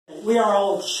We are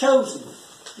all chosen.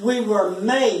 We were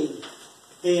made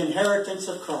the inheritance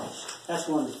of Christ. That's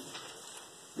wonderful.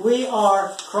 We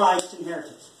are Christ's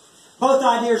inheritance. Both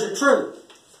ideas are true.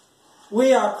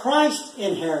 We are Christ's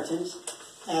inheritance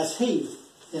as He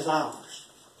is ours.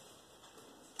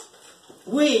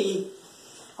 We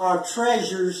are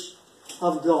treasures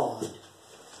of God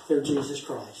through Jesus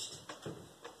Christ.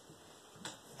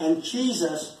 And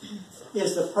Jesus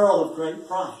is the pearl of great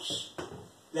price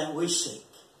that we seek.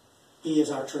 He is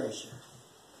our treasure.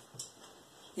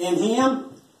 In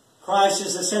Him, Christ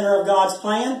is the center of God's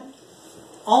plan.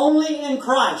 Only in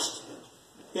Christ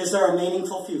is there a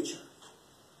meaningful future.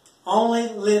 Only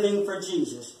living for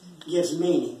Jesus gives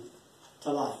meaning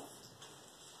to life.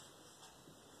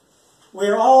 We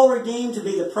are all redeemed to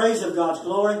be the praise of God's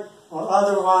glory, or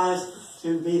otherwise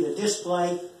to be the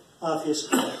display of His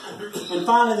character. And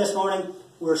finally this morning,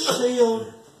 we're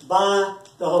sealed by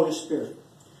the Holy Spirit.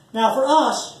 Now for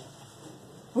us,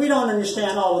 we don't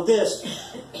understand all of this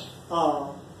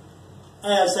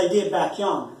as they did back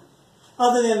yonder.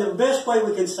 Other than the best way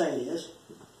we can say it is,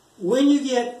 when you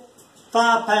get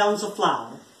 5 pounds of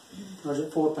flour, or is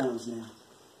it 4 pounds now?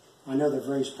 I know they've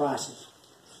raised prices.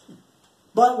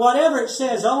 But whatever it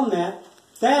says on that,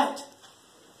 that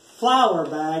flour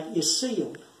bag is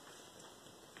sealed.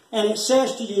 And it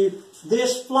says to you,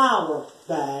 this flour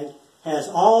bag has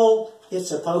all it's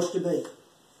supposed to be.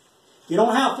 You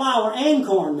don't have flour and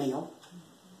cornmeal.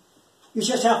 You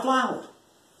just have flour.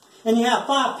 And you have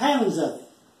 5 pounds of it.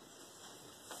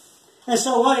 And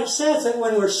so what it says that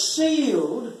when we're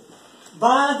sealed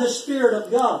by the Spirit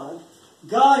of God,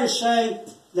 God is saying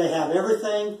they have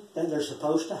everything that they're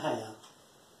supposed to have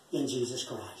in Jesus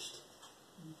Christ.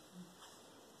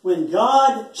 When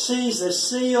God sees the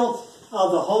seal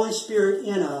of the Holy Spirit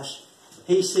in us,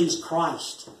 He sees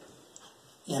Christ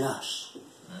in us.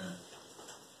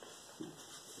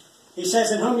 He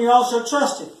says, in whom you also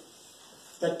trusted.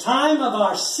 The time of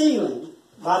our sealing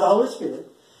by the Holy Spirit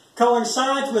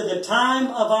coincides with the time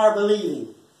of our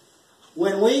believing.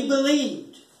 When we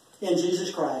believed in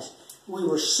Jesus Christ, we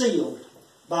were sealed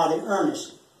by the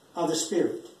earnest of the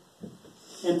Spirit.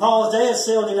 In Paul's day, a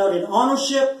seal denoted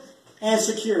ownership and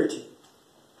security.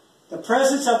 The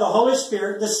presence of the Holy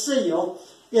Spirit, the seal,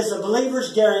 is the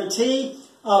believer's guarantee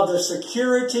of the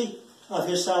security of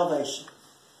his salvation.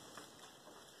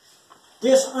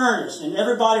 This earnest, and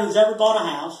everybody who's ever bought a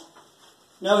house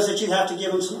knows that you have to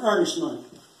give them some earnest money.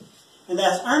 And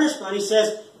that earnest money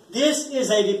says, this is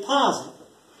a deposit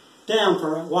down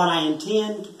for what I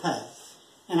intend to pay.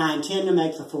 And I intend to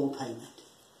make the full payment.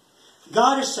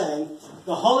 God is saying,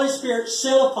 the Holy Spirit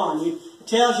seal upon you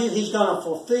tells you He's going to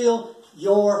fulfill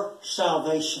your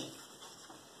salvation.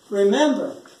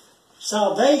 Remember,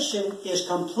 salvation is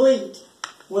complete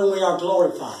when we are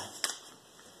glorified.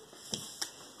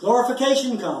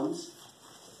 Glorification comes.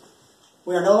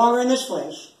 We are no longer in this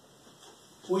flesh.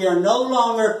 We are no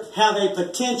longer have a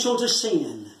potential to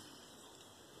sin.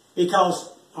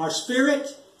 Because our spirit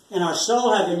and our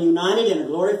soul have been united in a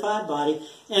glorified body,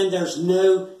 and there's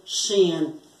no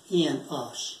sin in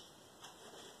us.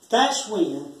 That's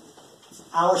when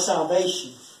our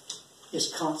salvation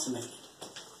is consummated.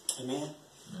 Amen?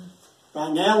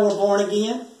 Right now we're born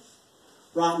again.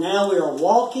 Right now we are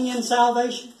walking in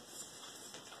salvation.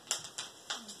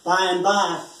 By and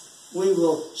by, we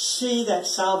will see that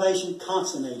salvation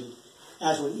consummated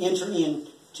as we enter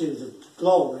into the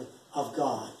glory of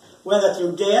God. Whether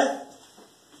through death,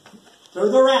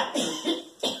 through the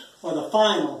rapture, or the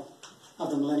final of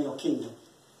the millennial kingdom,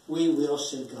 we will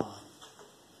see God.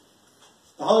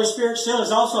 The Holy Spirit seal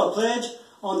is also a pledge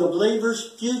on the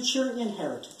believer's future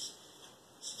inheritance.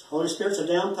 The Holy Spirit's a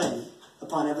down payment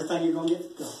upon everything you're going to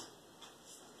get from God.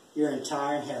 Your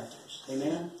entire inheritance.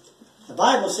 Amen? The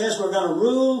Bible says we're going to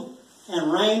rule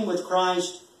and reign with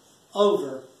Christ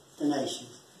over the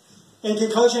nations. In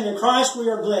conclusion, in Christ we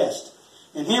are blessed.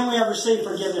 In Him we have received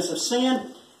forgiveness of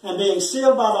sin, and being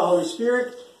sealed by the Holy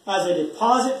Spirit as a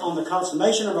deposit on the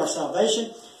consummation of our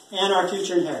salvation and our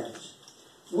future inheritance.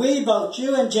 We, both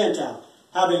Jew and Gentile,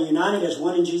 have been united as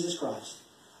one in Jesus Christ.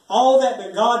 All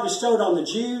that God bestowed on the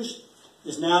Jews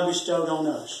is now bestowed on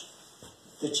us,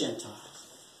 the Gentiles.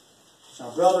 So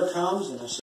our brother comes and I